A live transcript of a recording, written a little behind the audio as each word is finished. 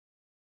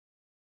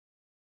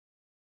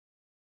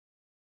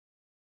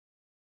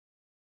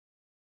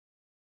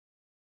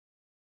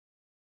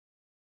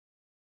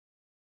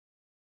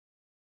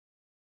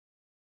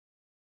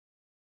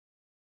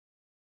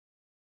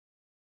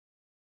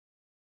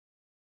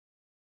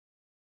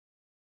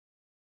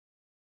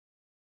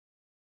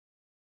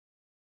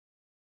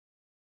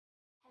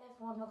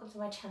everyone, welcome to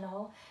my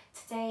channel.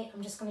 Today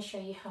I'm just going to show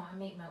you how I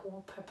make my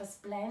all-purpose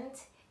blend.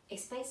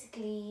 It's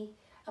basically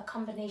a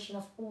combination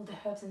of all the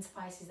herbs and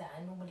spices that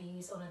I normally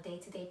use on a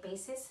day-to-day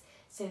basis.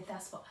 So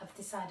that's what I've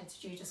decided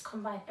to do, just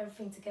combine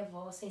everything together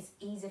so it's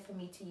easier for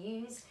me to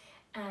use,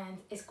 and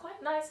it's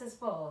quite nice as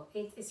well.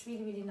 It's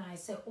really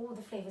nice. So all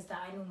the flavors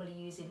that I normally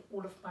use in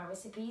all of my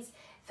recipes,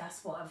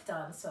 that's what I've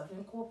done. So I've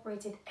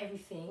incorporated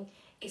everything.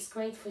 It's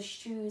great for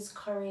stews,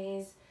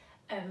 curries,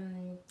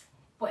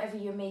 whatever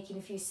you're making.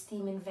 If you're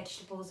steaming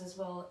vegetables as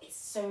well, it's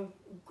so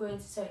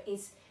good. So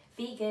it's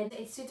vegan,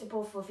 it's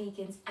suitable for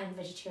vegans and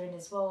vegetarian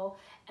as well,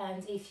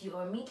 and if you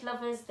are meat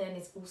lovers, then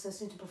it's also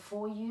suitable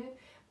for you.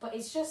 But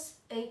it's just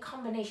a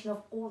combination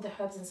of all the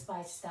herbs and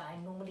spices that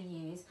I normally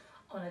use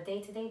on a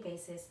day-to-day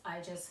basis. I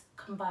just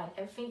combine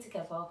everything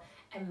together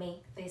and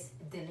make this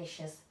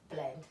delicious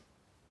blend.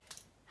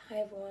 Hi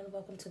everyone,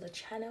 welcome to the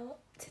channel.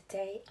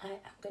 Today I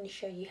am going to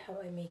show you how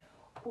I make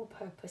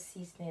all-purpose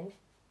seasoning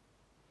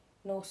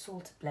no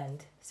salt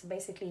blend. So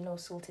basically no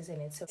salt is in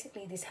it. So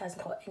basically this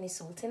hasn't got any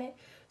salt in it.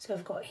 So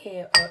I've got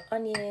here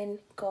onion,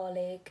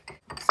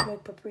 garlic,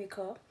 smoked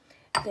paprika.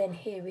 Then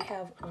here we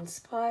have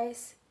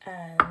allspice,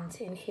 and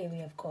in here we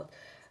have got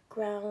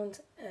ground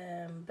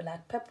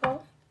black pepper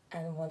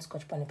and 1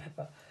 Scotch bonnet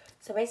pepper.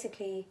 So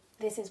basically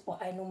this is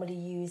what I normally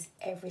use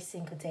every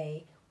single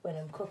day when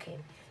I'm cooking.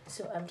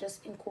 So I'm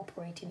just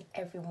incorporating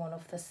every one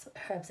of the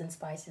herbs and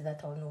spices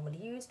that I'll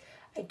normally use.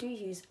 I do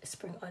use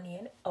spring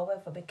onion,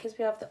 however, because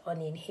we have the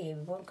onion here,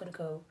 we weren't going to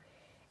go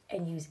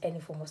and use any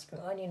form of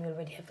spring onion. We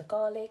already have the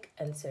garlic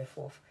and so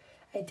forth.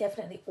 I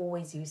definitely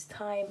always use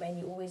thyme, and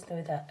you always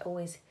know that I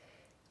always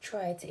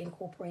try to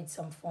incorporate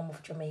some form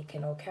of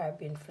Jamaican or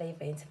Caribbean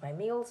flavour into my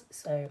meals.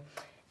 So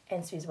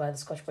hence is why the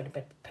Scotch bonnet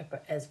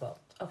pepper as well.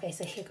 Okay,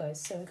 so here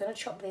goes. So we're going to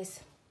chop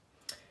this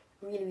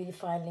really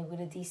finely. We're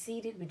going to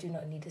de-seed it. We do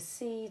not need a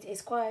seed.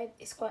 It's quite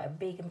a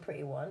big and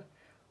pretty one.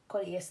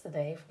 Got it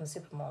yesterday from the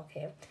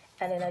supermarket,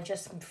 and then I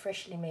just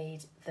freshly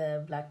made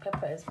the black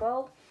pepper as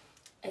well.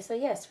 And so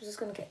yes, we're just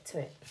going to get to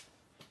it.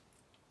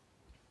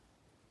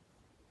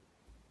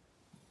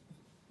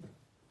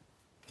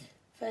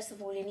 First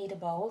of all, you need a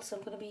bowl, so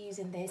I'm going to be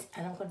using this,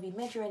 and I'm going to be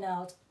measuring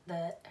out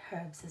the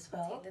herbs as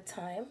well. Take the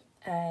time,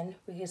 and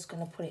we're just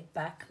going to put it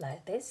back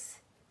like this,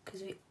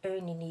 because we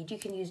only need, you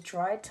can use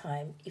dried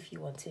thyme if you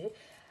want to.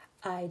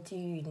 I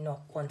do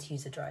not want to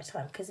use a dried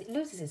thyme because it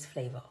loses its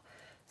flavour.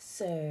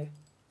 So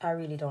I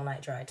really don't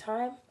like dried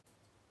thyme.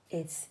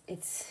 It's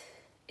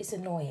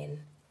annoying.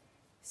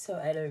 So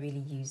I don't really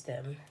use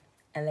them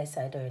unless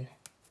I don't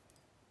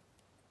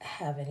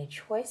have any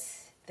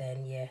choice.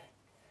 Then yeah,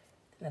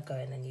 then I'll go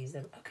in and use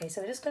them. Okay,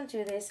 so we're just going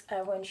to do this.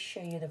 I won't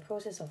show you the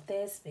process of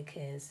this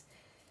because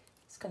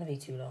it's going to be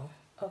too long.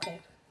 Okay.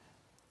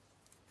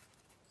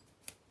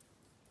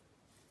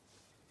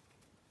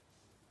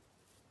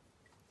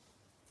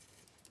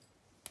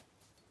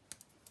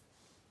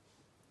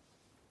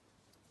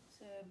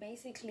 So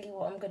basically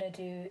what I'm going to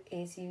do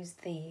is use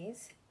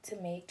these to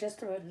make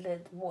just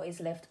what is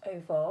left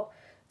over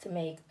to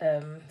make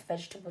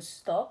vegetable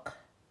stock.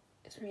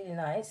 It's really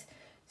nice.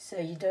 So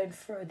you don't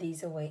throw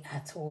these away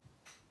at all,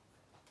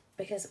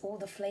 because all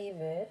the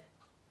flavour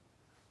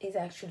is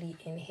actually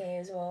in here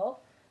as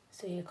well.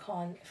 So you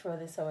can't throw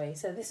this away.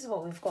 So this is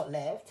what we've got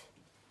left.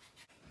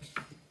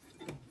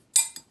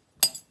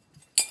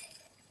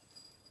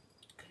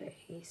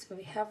 Okay, so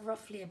we have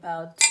roughly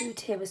about 2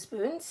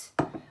 tablespoons,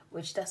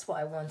 which that's what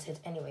I wanted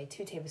anyway,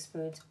 2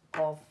 tablespoons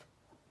of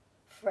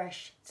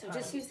fresh thyme. So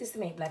just use this to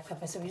make black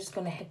pepper. So we're just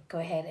going to go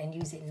ahead and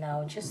use it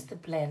now just to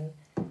blend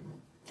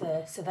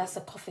so that's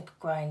a coffee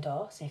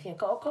grinder. So if you've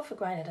got a coffee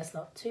grinder, that's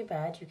not too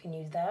bad. You can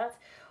use that,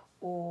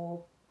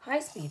 or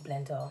high-speed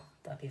blender,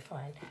 that'll be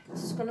fine.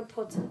 So just going to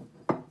put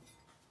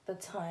the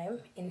thyme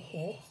in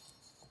here.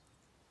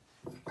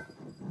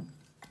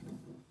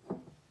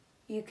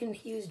 You can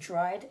use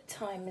dried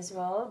thyme as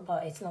well,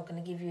 but it's not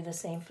going to give you the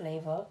same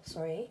flavour.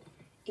 Sorry,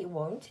 it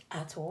won't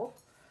at all.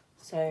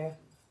 So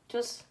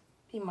just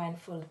be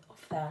mindful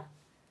of that.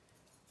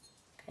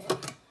 Okay.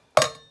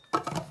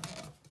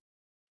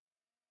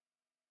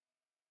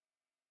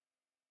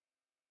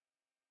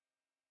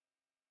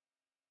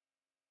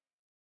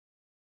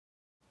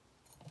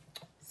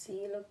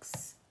 See, it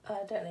looks, I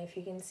don't know if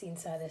you can see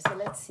inside there. So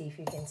let's see if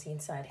you can see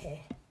inside here.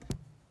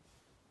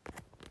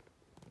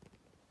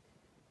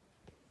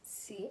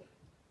 See?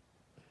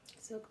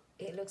 So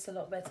it looks a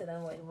lot better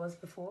than what it was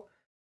before.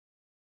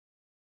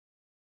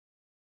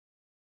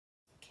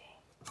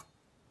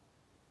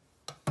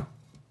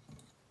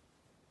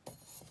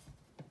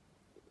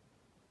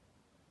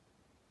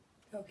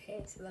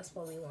 Okay, so that's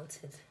what we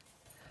wanted.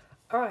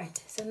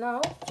 Alright, so now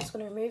I'm just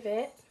going to remove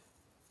it.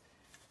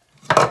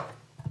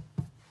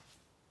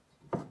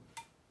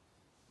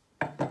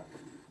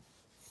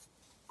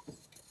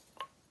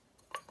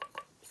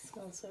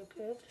 Smells so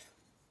good.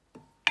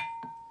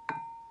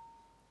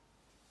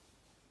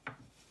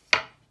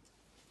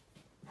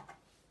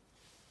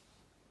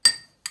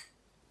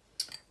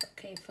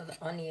 Okay, for the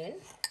onion.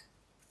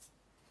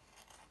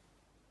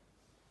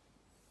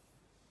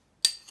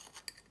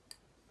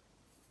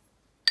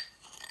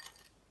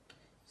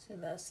 So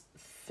that's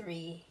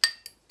 3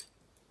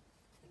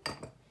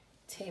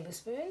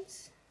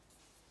 tablespoons.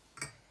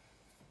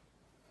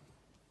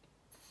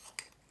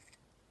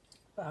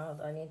 Wow,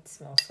 the onion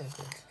smells so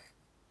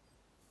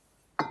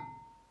good.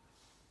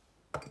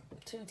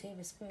 2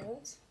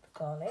 tablespoons of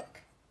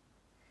garlic.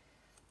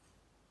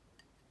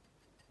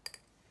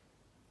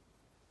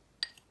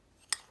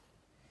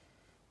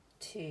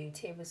 2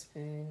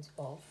 tablespoons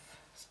of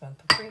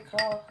smoked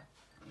paprika.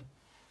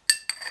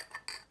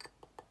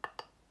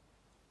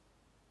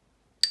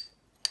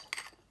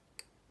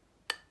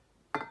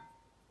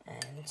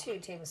 And 2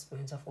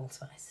 tablespoons of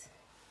allspice.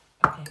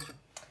 Okay,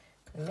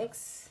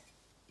 mix.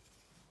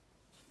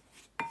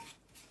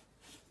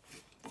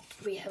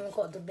 We haven't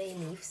got the bay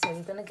leaf, so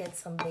we're gonna get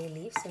some bay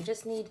leaves. So we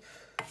just need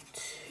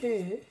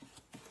two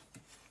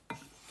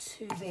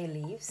bay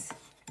leaves,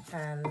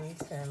 and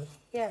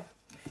yeah,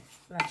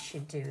 that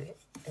should do it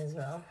as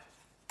well.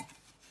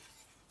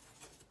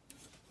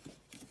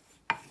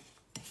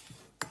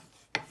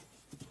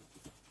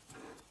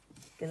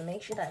 Gonna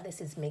make sure that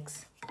this is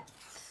mixed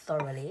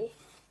thoroughly.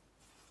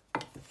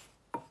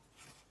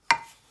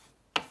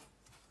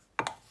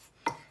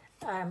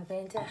 I'm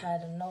going to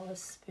add another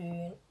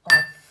spoon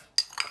of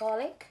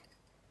garlic.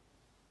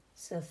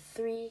 So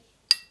three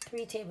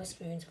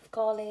tablespoons of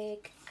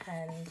garlic,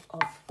 and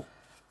of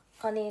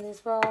onion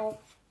as well,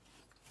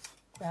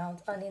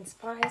 ground onion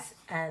spice,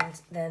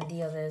 and then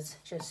the others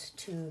just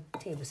 2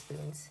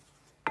 tablespoons.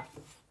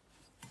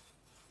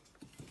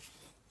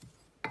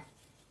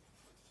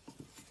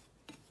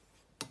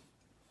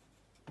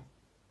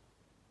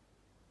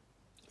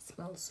 It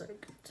smells so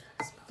good.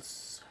 It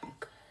smells so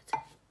good. So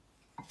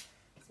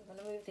I'm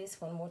gonna move this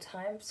one more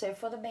time. So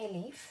for the bay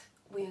leaf,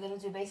 we're gonna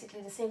do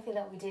basically the same thing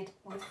that we did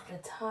with the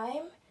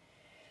thyme.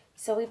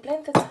 So we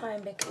blend the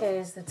thyme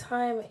because the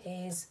thyme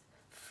is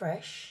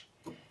fresh.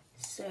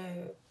 So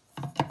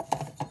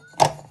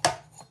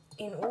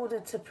in order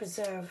to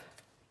preserve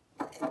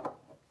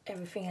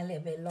everything a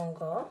little bit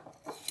longer,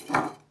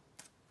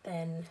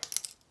 then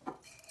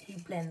you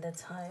blend the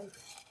thyme.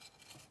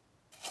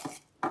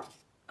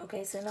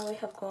 Okay, so now we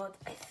have got,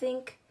 I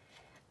think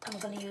I'm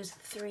going to use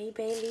 3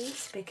 bay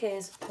leaves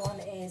because one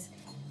is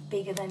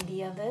bigger than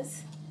the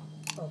others.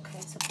 Okay,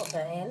 so put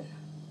that in.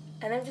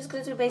 And I'm just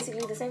going to do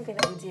basically the same thing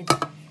that we did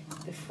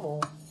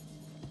before.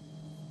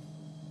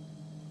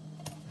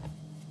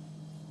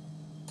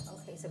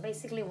 Okay, so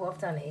basically what I've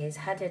done is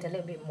added a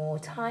little bit more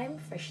thyme,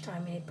 fresh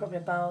thyme in it, probably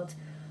about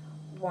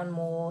 1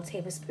 more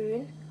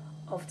tablespoon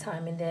of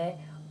thyme in there,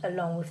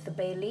 along with the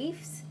bay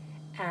leaves.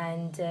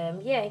 And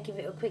yeah, give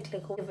it a quick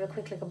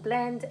little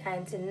blend.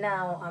 And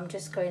now I'm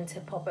just going to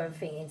pop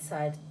everything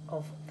inside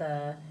of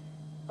the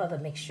other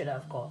mixture that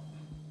I've got.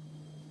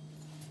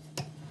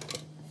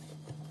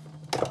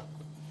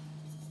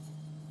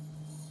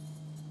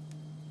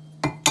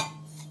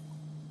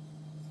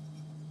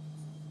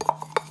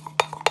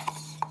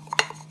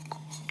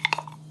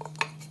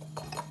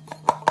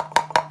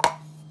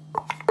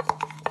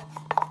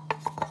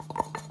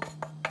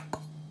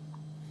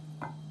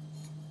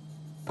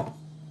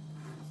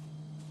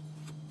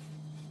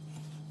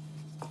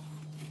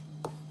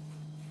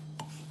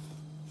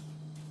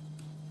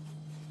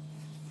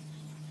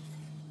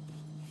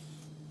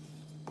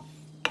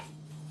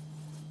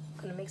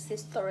 Gonna mix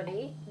this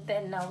thoroughly.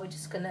 Then now we're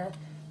just gonna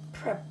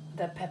prep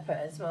the pepper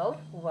as well.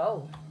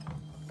 Whoa,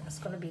 that's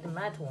gonna be the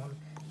mad one.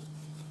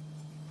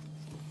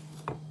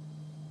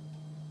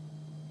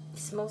 It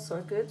smells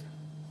so good.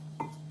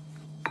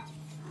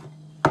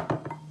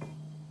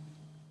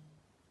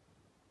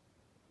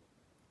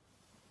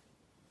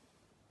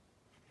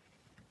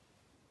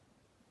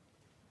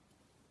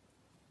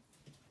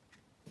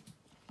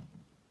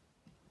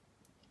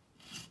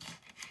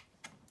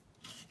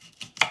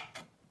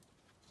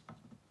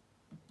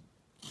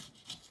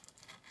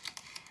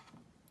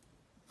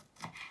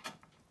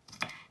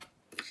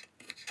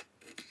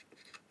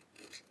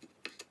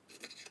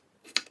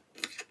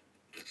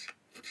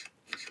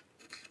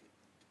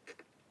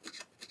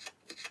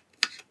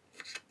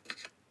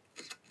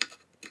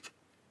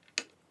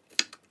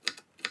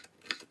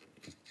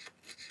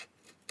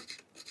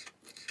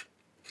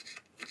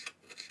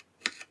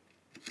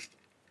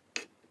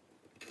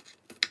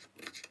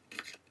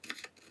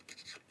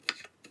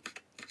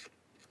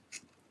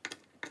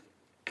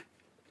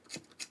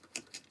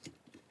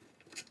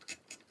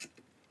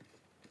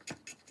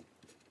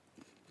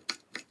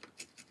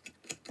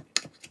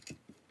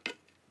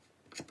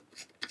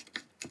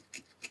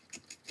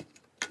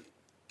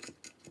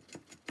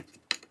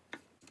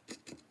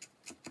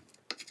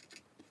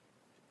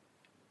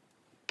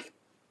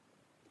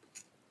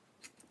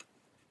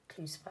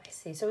 Too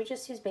spicy, so we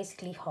just use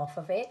basically half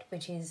of it,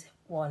 which is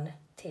 1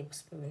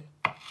 tablespoon.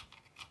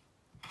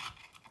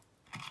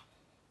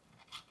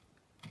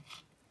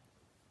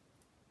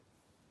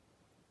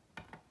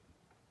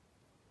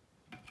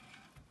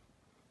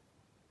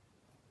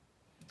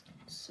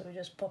 So we're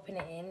just popping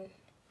it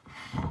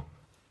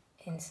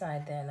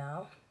inside there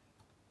now.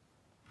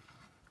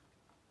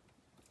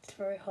 It's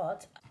very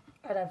hot.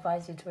 I'd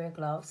advise you to wear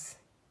gloves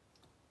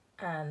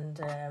and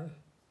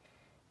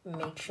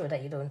Make sure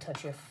that you don't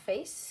touch your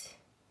face.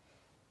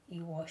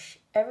 You wash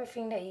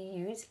everything that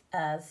you use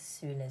as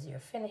soon as you're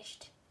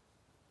finished.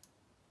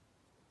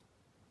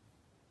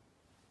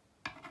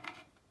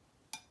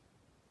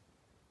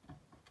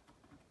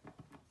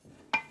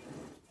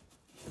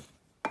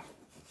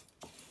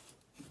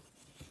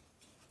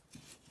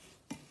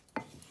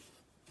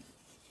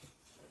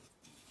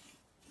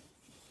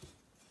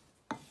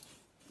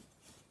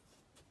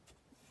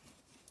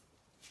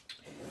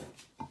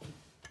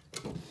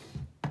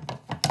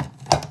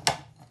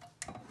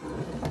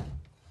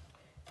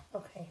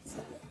 Okay,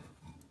 so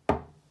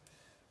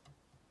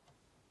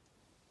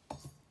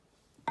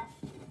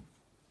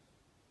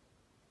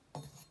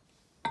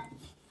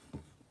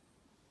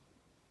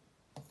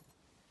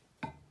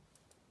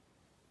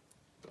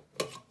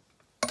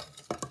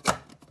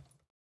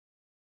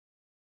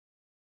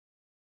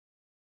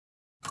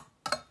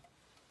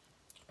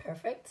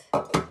perfect.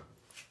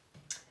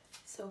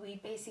 So we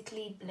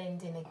basically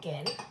blend in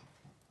again.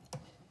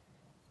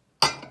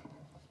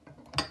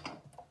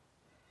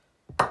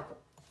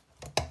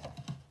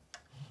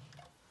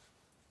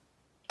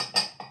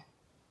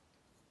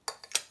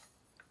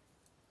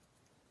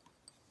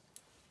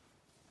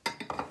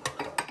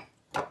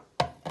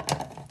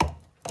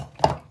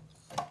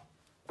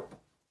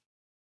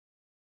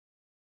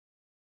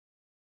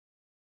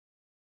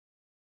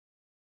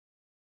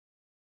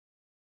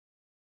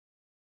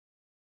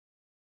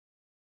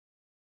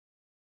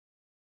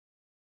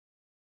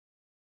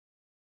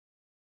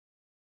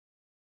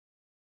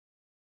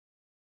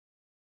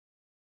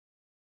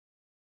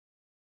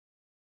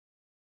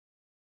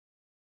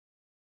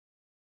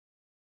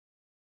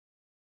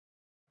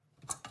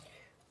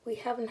 We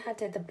haven't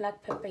added the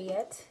black pepper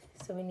yet,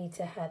 so we need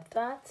to add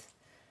that.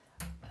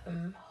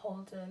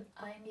 Hold on,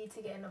 I need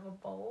to get another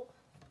bowl.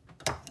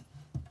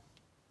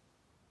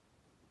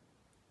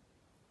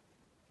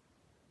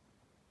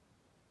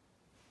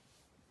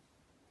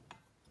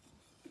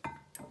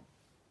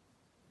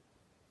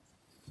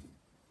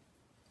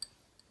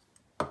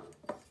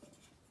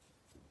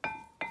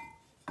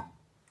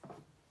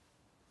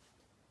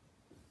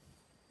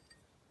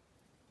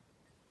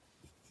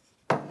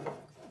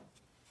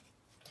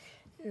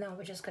 Now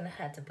we're just gonna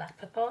add the black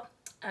pepper,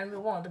 and we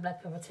want the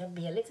black pepper to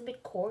be a little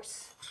bit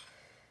coarse,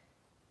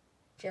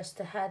 just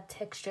to add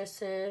texture.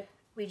 So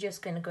we're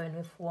just gonna go in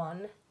with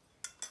 1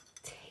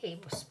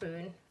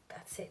 tablespoon.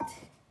 That's it.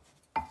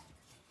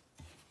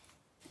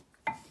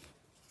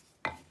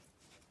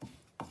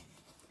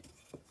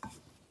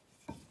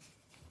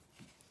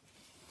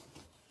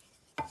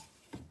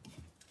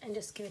 And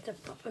just give it a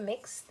proper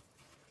mix.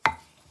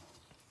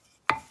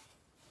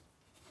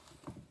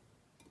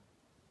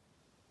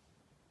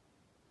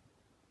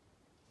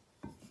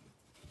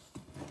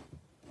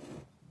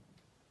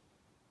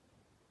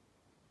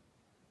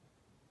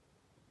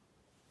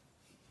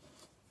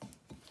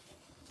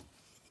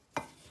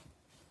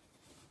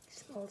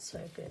 Smells so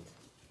good.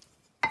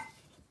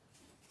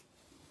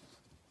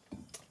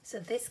 So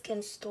this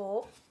can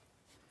store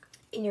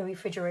in your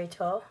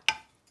refrigerator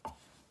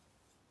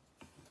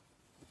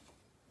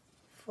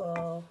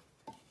for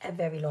a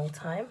very long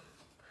time,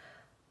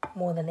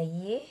 more than a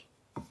year,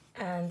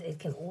 and it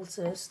can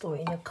also store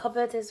in your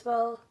cupboard as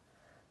well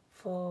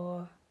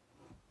for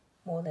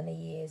more than a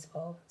year as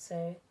well.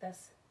 So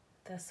that's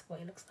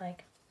what it looks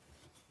like.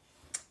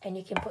 And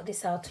you can put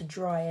this out to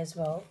dry as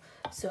well.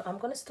 So I'm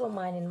going to store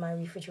mine in my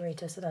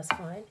refrigerator, so that's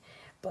fine,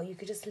 but you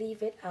could just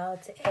leave it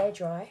out to air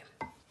dry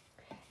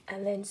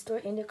and then store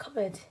it in your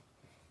cupboard.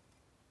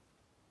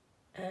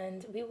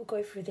 And we will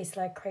go through this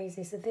like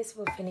crazy, so this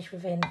will finish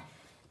within a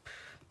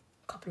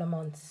couple of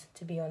months,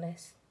 to be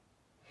honest.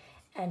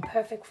 And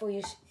perfect for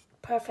you,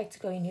 perfect to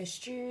go in your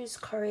stews,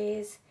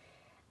 curries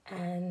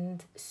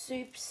and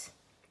soups,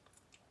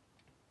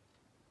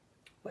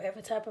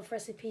 whatever type of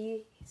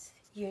recipes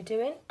you're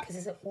doing, because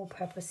it's an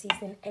all-purpose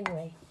seasoning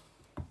anyway,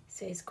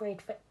 so it's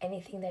great for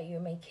anything that you're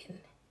making.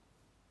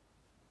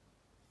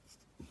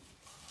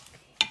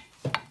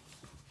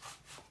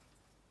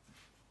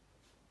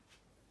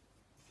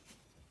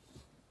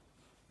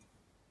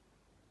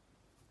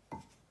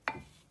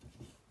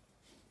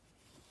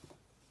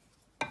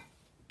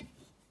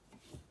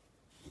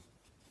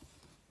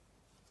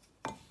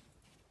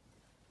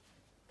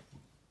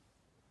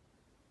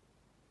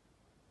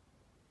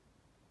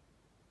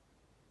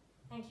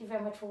 Thank you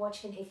very much for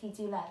watching. If you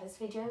do like this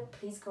video,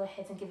 please go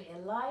ahead and give it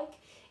a like.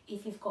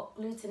 If you've got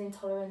gluten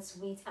intolerance,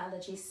 wheat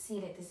allergies,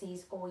 celiac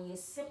disease, or you're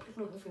simply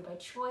gluten-free by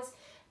choice,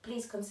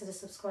 please consider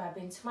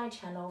subscribing to my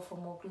channel for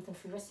more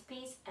gluten-free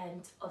recipes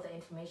and other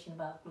information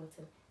about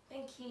gluten.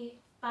 Thank you.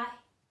 Bye.